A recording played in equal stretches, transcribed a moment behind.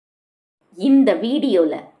இந்த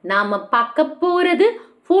வீடியோல நாம பார்க்க போறது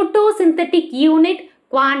photosynthetic unit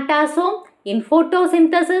quantasome in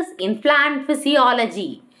photosynthesis in plant physiology.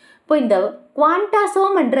 இப்போ இந்த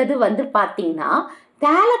quantasome என்றது வந்து பாத்தீங்கன்னா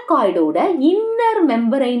thylakoidோட இன்னர்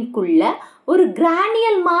மெம்பரைன்குள்ள ஒரு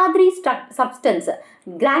கிரானியல் மாதிரி சப்ஸ்டன்ஸ்,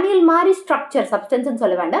 கிரானியல் மாதிரி ஸ்ட்ரக்சர், சப்ஸ்டன்ஸ்னு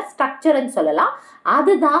சொல்ல வேண்டாம், ஸ்ட்ரக்சர்னு சொல்லலாம்.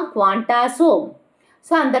 அதுதான் குவாண்டாசோம்.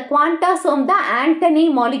 ஸோ அந்த குவாண்டாசோம் தான் ஆண்டனி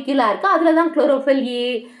மாலிக்யூலாக இருக்குது. அதில் தான் குளோரோஃபில் ஏ,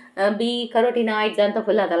 பி, கரோட்டினாய்ட்,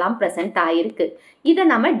 ஜாந்தோஃபில் அதெல்லாம் ப்ரெசென்ட் ஆகிருக்கு. இதை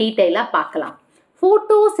நம்ம டீட்டெயிலாக பார்க்கலாம்.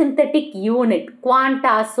 Photosynthetic unit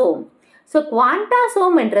குவாண்டாசோம். ஸோ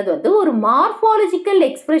குவாண்டாசோம் என்றது வந்து ஒரு morphological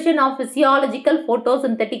expression of physiological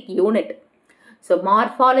photosynthetic unit. So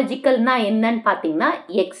மார்ஃபாலஜிக்கல்னா என்னன்னு பார்த்தீங்கன்னா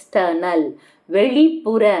எக்ஸ்டர்னல்,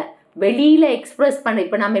 வெளிப்புற, வெளியில் எக்ஸ்பிரஸ் பண்ண.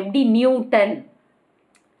 இப்போ நம்ம எப்படி நியூட்டன்,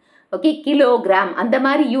 ஓகே, கிலோகிராம் அந்த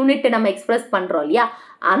மாதிரி யூனிட்டை நம்ம எக்ஸ்பிரஸ் பண்ணுறோம் இல்லையா,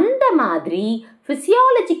 அந்த மாதிரி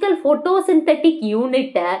ஃபிசியாலஜிக்கல் ஃபோட்டோசிந்தட்டிக்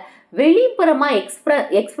யூனிட்டை வெளிப்புறமாக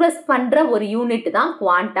எக்ஸ்பிரஸ் பண்ணுற ஒரு யூனிட் தான்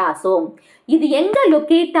குவாண்டாசோம். இது எங்கே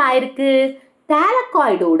லொக்கேட் ஆயிருக்கு?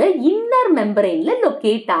 தலக்காய்டோட இன்னர் மெம்பரைனில்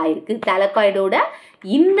லொக்கேட் ஆயிருக்கு. தலக்காய்டோட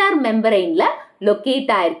இன்னர் மெம்பரைனில்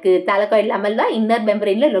லொக்கேட் ஆயிருக்கு. தலக்காய்டு லெமல் தான் இன்னர்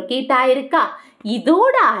மெம்பரைனில் லொக்கேட் ஆயிருக்கா.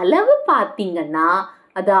 இதோட அளவு பார்த்தீங்கன்னா,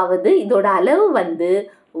 அதாவது இதோட அளவு வந்து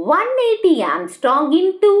 180 Armstrong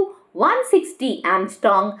into 160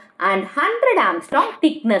 Armstrong and 100 Armstrong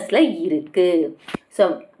திக்னஸ்ல இருக்கு. ஸோ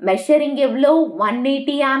மெஷரிங் எவ்வளோ?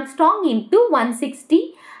 180 Armstrong into 160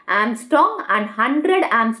 Armstrong and 100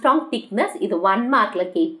 Armstrong thickness. இது 1 மார்க்ல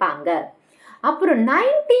கேட்பாங்க. அப்புறம்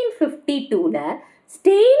 1952ல்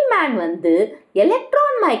ஸ்டெயின்மேன் வந்து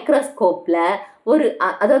எலக்ட்ரான் மைக்ரோஸ்கோப்பில் ஒரு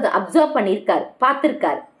அதாவது அப்சர்வ் பண்ணியிருக்கார்,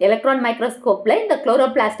 பார்த்துருக்கார். எலக்ட்ரான் மைக்ரோஸ்கோப்பில் இந்த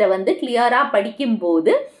குளோரோபிளாஸ்டை வந்து கிளியராக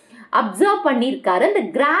படிக்கும்போது அப்சர்வ் பண்ணியிருக்காரு அந்த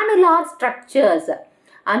கிரானுலார் ஸ்ட்ரக்சர்ஸ்.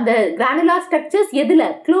 அந்த கிரானுலார் ஸ்ட்ரக்சர்ஸ் எதில்?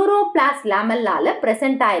 Chloroplast லேமெல்லால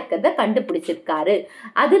present ஆயிருக்கிறத கண்டுபிடிச்சிருக்காரு.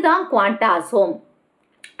 அதுதான் குவாண்டாசோம்.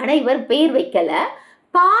 ஆனால் இவர் பேர் வைக்கல.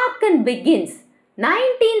 பார்க் அண்ட் பிகின்ஸ்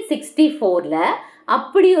 1964ல்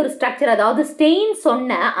அப்படி ஒரு ஸ்ட்ரக்சர், அதாவது ஸ்டெயின்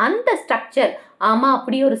சொன்ன அந்த ஸ்ட்ரக்சர், ஆமாம்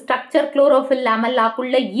அப்படி ஒரு ஸ்ட்ரக்சர் குளோரோஃபில்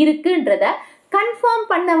லேமெல்லாக்குள்ள இருக்குன்றத கன்ஃபார்ம்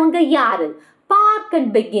பண்ணவங்க யாரு? Park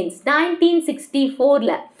and begins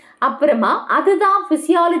 1964ல். அப்புறமா அதுதான்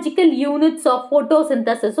ஃபிசியாலஜிக்கல் யூனிட்ஸ் ஆஃப்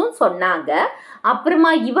ஃபோட்டோசிந்தசிஸும் சொன்னாங்க.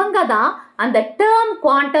 அப்புறமா இவங்க தான் அந்த டேர்ம்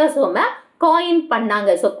குவாண்டாசோமை காயின் பண்ணாங்க.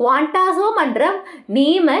 ஸோ குவாண்டாசோம் என்ற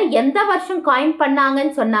நேமை எந்த வருஷம் காயின்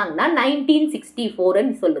பண்ணாங்கன்னு சொன்னாங்கன்னா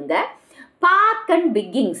 1964ன்னு சொல்லுங்க. பார்க் அண்ட்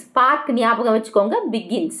பிகின்ஸ், பார்க் ஞாபகம் வச்சுக்கோங்க,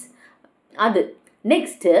 பிகின்ஸ் அது.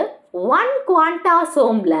 நெக்ஸ்ட்டு 1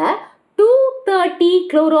 குவாண்டாசோமில் 230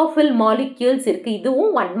 குளோரோஃபில் மாலிக்யூல்ஸ் இருக்குது.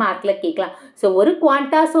 இதுவும் 1 மார்க்கில் கேட்கலாம். ஸோ ஒரு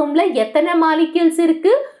குவாண்டாசோமில் எத்தனை மாலிக்யூல்ஸ்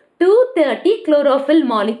இருக்குது? 230 குளோரோஃபில்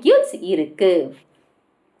மாலிக்யூல்ஸ் இருக்குது.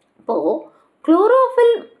 இப்போது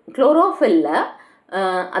குளோரோஃபில்ல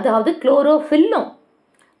அதாவது குளோரோஃபில்லும்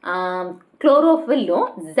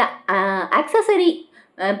ஆக்சசரி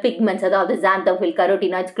பிக்மெண்ட்ஸ், அதாவது ஜாந்தோஃபில்,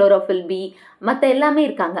 கரோட்டினாய்ட்ஸ், குளோரோஃபில் பி, மற்ற எல்லாமே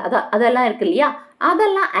இருக்காங்க. அதெல்லாம் இருக்கு இல்லையா,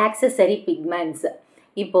 அதெல்லாம் ஆக்சசரி பிக்மெண்ட்ஸ்.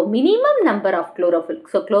 இப்போ minimum number of chlorophyll,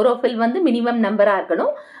 so chlorophyll வந்து மினிமம் நம்பராக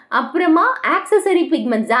இருக்கணும். அப்புறமா ஆக்சசரி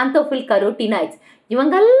பிக்மெண்ட் ஜாந்தோஃபில், கரோட்டினாய்ட்ஸ்,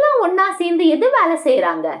 இவங்கெல்லாம் ஒன்றா சேர்ந்து எது வேலை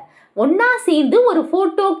செய்கிறாங்க? ஒன்றா சேர்ந்து ஒரு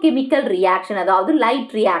ஃபோட்டோ கெமிக்கல் ரியாக்ஷன், அதாவது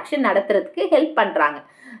லைட் ரியாக்ஷன் நடத்துறதுக்கு ஹெல்ப் பண்ணுறாங்க.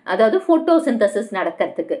 அதாவது ஃபோட்டோசிந்தசிஸ்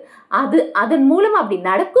நடக்கிறதுக்கு. அதன் மூலம் அப்படி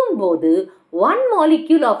நடக்கும்போது 1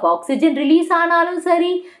 மாலிக்யூல் ஆஃப் ஆக்சிஜன் ரிலீஸ் ஆனாலும்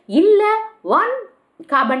சரி, இல்லை 1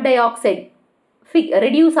 கார்பன் டை ஆக்சைடு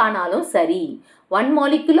ரெடியூஸ் ஆனாலும் சரி, 1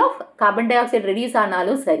 molecule of carbon di oxide reduce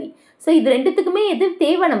ஆனாலும் சரி. ஸோ இது ரெண்டுத்துக்குமே எது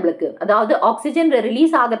தேவை நம்மளுக்கு? அதாவது ஆக்சிஜன்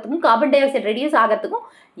ரிலீஸ் ஆகிறதுக்கும் கார்பன் டை ஆக்சைடு ரெடியூஸ் ஆகிறதுக்கும்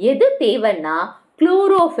எது தேவைன்னா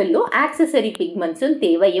குளோரோஃபில்லும் ஆக்சசரி பிக்மெண்ட்ஸும்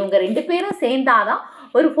தேவை. இவங்க 2 பேரும் சேர்ந்தாதான்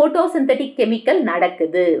ஒரு ஃபோட்டோசிந்தட்டிக் கெமிக்கல்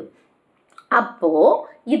நடக்குது. அப்போது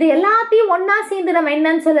இது எல்லாத்தையும் ஒன்றா சேர்ந்து நம்ம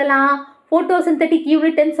என்னன்னு சொல்லலாம்? ஃபோட்டோசிந்தட்டிக்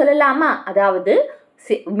யூனிட்னு சொல்லலாமா? அதாவது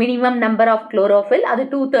மினிமம் நம்பர் ஆஃப் குளோரோஃபில், அது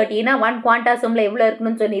 230. ஏன்னா 1 குவாண்டாசோமில் எவ்வளோ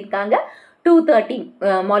இருக்கணும்னு சொல்லியிருக்காங்க? 230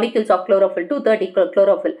 molecules of chlorophyll, 230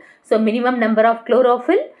 chlorophyll. So minimum number of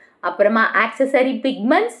chlorophyll, அப்புறமா ஆக்சசரி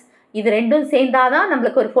பிக்மெண்ட்ஸ், இது ரெண்டும் சேர்ந்தாதான்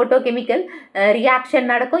நம்மளுக்கு ஒரு ஃபோட்டோ கெமிக்கல் ரியாக்ஷன்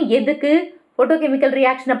நடக்கும். எதுக்கு? ஃபோட்டோ கெமிக்கல்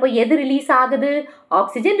ரியாக்ஷன் அப்போ எது ரிலீஸ் ஆகுது?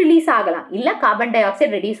 ஆக்சிஜன் ரிலீஸ் ஆகலாம், இல்லை கார்பன் டை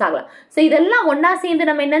ஆக்சைடு ரெடியூஸ் ஆகலாம். ஸோ இதெல்லாம் ஒன்றா சேர்ந்து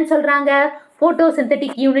நம்ம என்னன்னு சொல்கிறாங்க?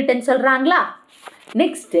 ஃபோட்டோசிந்தட்டிக் யூனிட்னு சொல்கிறாங்களா?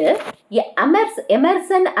 Next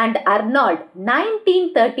Emerson and Arnold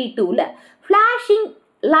 1932ல் flashing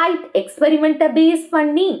light எக்ஸ்பெரிமெண்ட்டை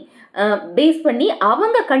base பண்ணி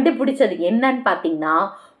அவங்க கண்டுபிடிச்சது என்னன்னு பார்த்தீங்கன்னா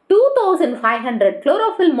 2500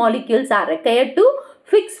 chlorophyll molecules are required to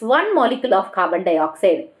fix 1 molecule of carbon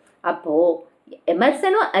dioxide. அப்போது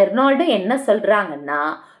எமர்சனும் அர்னால்டும் என்ன சொல்கிறாங்கன்னா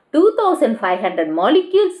 2500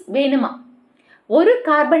 மாலிக்யூல்ஸ் வேணுமா ஒரு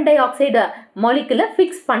கார்பன் டை ஆக்சைடு மாலிகுலை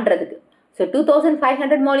ஃபிக்ஸ் பண்ணுறதுக்கு. ஸோ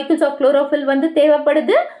 2500 மாலிக்யூல்ஸ் ஆஃப் குளோரோஃபில் வந்து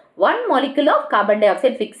தேவைப்படுது, 1 molecule of carbon di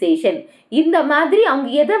oxide fixation. இந்த மாதிரி அவங்க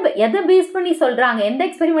எதை பேஸ் பண்ணி சொல்கிறாங்க, எந்த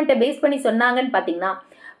எக்ஸ்பெரிமெண்ட்டை பேஸ் பண்ணி சொன்னாங்கன்னு பார்த்தீங்கன்னா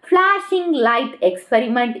ஃப்ளாஷிங் லைட்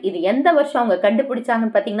எக்ஸ்பெரிமெண்ட். இது எந்த வருஷம் அவங்க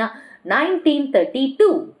கண்டுபிடிச்சாங்கன்னு பார்த்தீங்கன்னா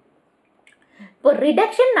 1932. இப்போ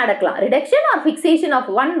ரிடக்ஷன் நடக்கலாம், reduction R fixation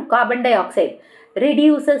of 1 carbon di oxide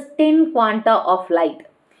reduces 10 quanta of light.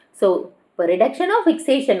 So இப்போ ரிடக்ஷன் ஆஃப்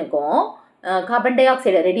ஃபிக்சேஷனுக்கும் கார்பன் டை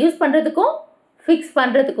ஆக்சைடை ரெடியூஸ் பண்ணுறதுக்கும் ஃபிக்ஸ்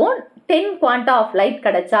பண்ணுறதுக்கும் 10 quanta of light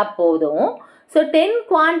கிடைச்சா போதும். ஸோ 10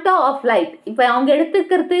 quanta of light இப்போ அவங்க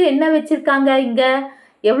எடுத்துக்கிறது என்ன வச்சுருக்காங்க, இங்கே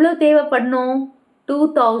எவ்வளோ தேவைப்படணும்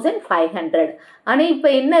 2500. ஆனால் இப்போ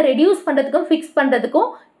என்ன ரெடியூஸ் பண்ணுறதுக்கும் ஃபிக்ஸ் பண்ணுறதுக்கும்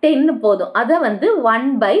 10 போதும். அதை வந்து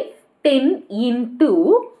 1/10 into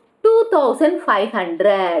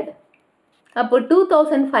 2500. அப்போ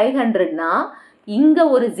 2500னா இங்கே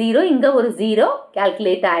ஒரு 0 இங்கே ஒரு 0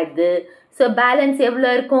 கால்குலேட் ஆகிடுது. ஸோ பேலன்ஸ் எவ்வளோ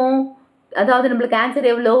இருக்கும், அதாவது நம்மளுக்கு ஆன்சர்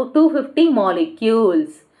எவ்வளோ 250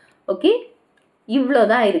 மாலிக்யூல்ஸ். ஓகே, இவ்வளோ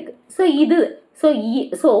தான் இருக்குது. ஸோ இது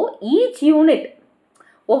ஸோ ஈச் யூனிட்,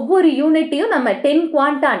 ஒவ்வொரு யூனிட்டையும் நம்ம 10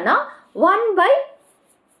 குவாண்டான்னா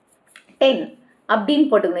 1/10 அப்படின்னு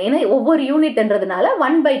போட்டுக்கணும். ஏன்னா ஒவ்வொரு யூனிட்ன்றதுனால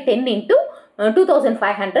 1/10 into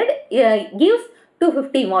 2500 gives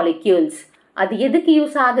 250 மாலிக்யூல்ஸ். அது எதுக்கு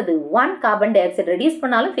யூஸ் ஆகுது, 1 கார்பன் டை ஆக்சைடு ரெடியூஸ்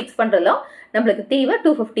பண்ணாலும் ஃபிக்ஸ் பண்ணுறதும் நம்மளுக்கு தேவை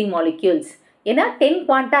 250 மாலிக்யூல்ஸ். ஏன்னா 10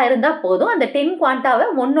 குவாண்டா இருந்தால் போதும். அந்த 10 குவாண்டாவை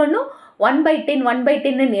ஒன்னொன்னும்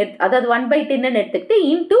 1/10 அதாவது 1/10 எடுத்துக்கிட்டு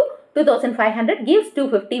இன்டூ 2500 gives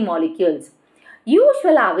 250 மாலிக்யூல்ஸ்.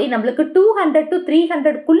 யூஸ்வலாகவே நம்மளுக்கு 200 to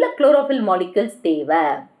 300க்குள்ள குளோரோஃபில் மாலிக்யூல்ஸ் தேவை.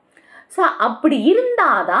 ஸோ அப்படி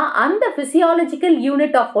இருந்தால் தான் அந்த ஃபிசியாலஜிக்கல்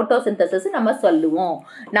யூனிட் ஆஃப் ஃபோட்டோசிந்தசிஸ் நம்ம சொல்லுவோம்,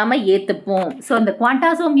 நம்ம ஏற்றுப்போம். ஸோ அந்த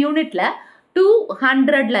குவாண்டாசோம் யூனிட்டில்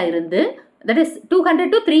 200ல் இருந்து தட் இஸ் 200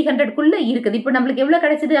 to 300க்குள்ளே இருக்குது. இப்போ நம்மளுக்கு எவ்வளோ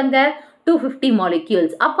கிடைச்சிது, அங்கே 250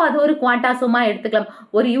 மாலிக்யூல்ஸ். அப்போ அது ஒரு குவாண்டாசோமாக எடுத்துக்கலாம்,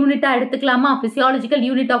 ஒரு யூனிட்டாக எடுத்துக்கலாமா. Physiological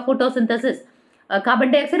unit of photosynthesis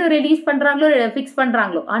carbon di oxide release பண்ணுறாங்களோ ஃபிக்ஸ்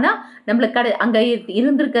பண்ணுறாங்களோ, ஆனால் நம்மளுக்கு அங்கே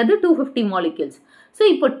இருந்திருக்கிறது 250 மாலிக்யூல்ஸ். ஸோ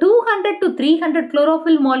இப்போ 200 to 300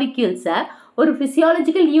 குளோரோஃபில் மாலிக்யூல்ஸை ஒரு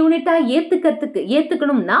ஃபிசியாலஜிக்கல் யூனிட்டாக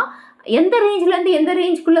ஏற்றுக்கணும்னா எந்த ரேஞ்சிலேருந்து எந்த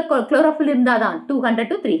ரேஞ்சுக்குள்ளே குளோரோஃபில் இருந்தால் தான் 200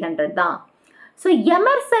 to 300 தான். ஸோ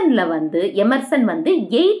எமர்சன் வந்து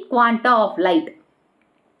 8 குவாண்டா ஆஃப் லைட்,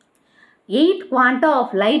 8 குவாண்டா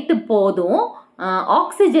ஆஃப் லைட்டு போதும்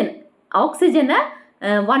ஆக்சிஜனை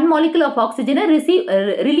 1 மாலிகுல் ஆஃப் ஆக்சிஜனை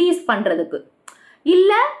ரிலீஸ் பண்ணுறதுக்கு,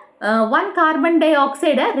 இல்லை 1 கார்பன் டை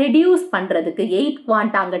ஆக்சைடை ரெடியூஸ் பண்ணுறதுக்கு. 8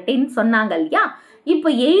 குவாண்டா, அங்கே 10 சொன்னாங்க இல்லையா, இப்போ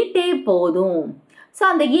 8 போதும். ஸோ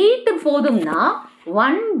அந்த 8 போதும்னா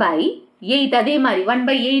 1/8, அதே மாதிரி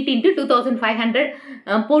 1/8 into 2500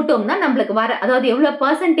 போட்டோம்னா நம்மளுக்கு அதாவது எவ்வளோ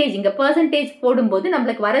பர்சன்டேஜ், இங்கே பர்சன்டேஜ் போடும்போது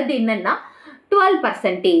நம்மளுக்கு வரது என்னன்னா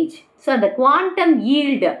 12%. ஸோ அந்த குவாண்டம்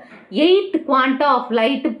ஈல்டு 8 குவாண்டா ஆஃப்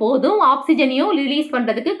லைட்டு போதும் ஆக்சிஜனையும் ரிலீஸ்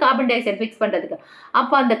பண்ணுறதுக்கு, கார்பன் டை ஆக்சைடு ஃபிக்ஸ் பண்ணுறதுக்கு.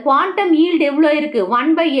 அப்போ அந்த குவாண்டம் ஈல்டு எவ்வளோ இருக்குது,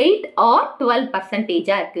 1/8 or 12%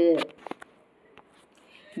 இருக்குது.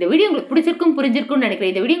 இந்த வீடியோ உங்களுக்கு புரிஞ்சிருக்கும்னு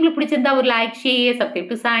நினைக்கிறேன். இந்த வீடியோ உங்களுக்கு பிடிச்சிருந்தா ஒரு like, share,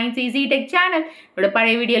 subscribe to science easy tech channel. என்னோட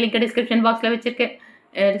பழைய வீடியோ லிங்க் டிஸ்கிரிப்ஷன் பாக்ஸில் வச்சிருக்கேன்,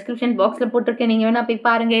 டிஸ்கிரிப்ஷன் பாக்ஸில் போட்டிருக்கேன். நீங்கள் வேணால் போய்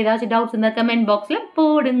பாருங்கள். ஏதாச்சும் டவுட்ஸ் இருந்தால் கமெண்ட் பாக்ஸில்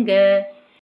போடுங்க.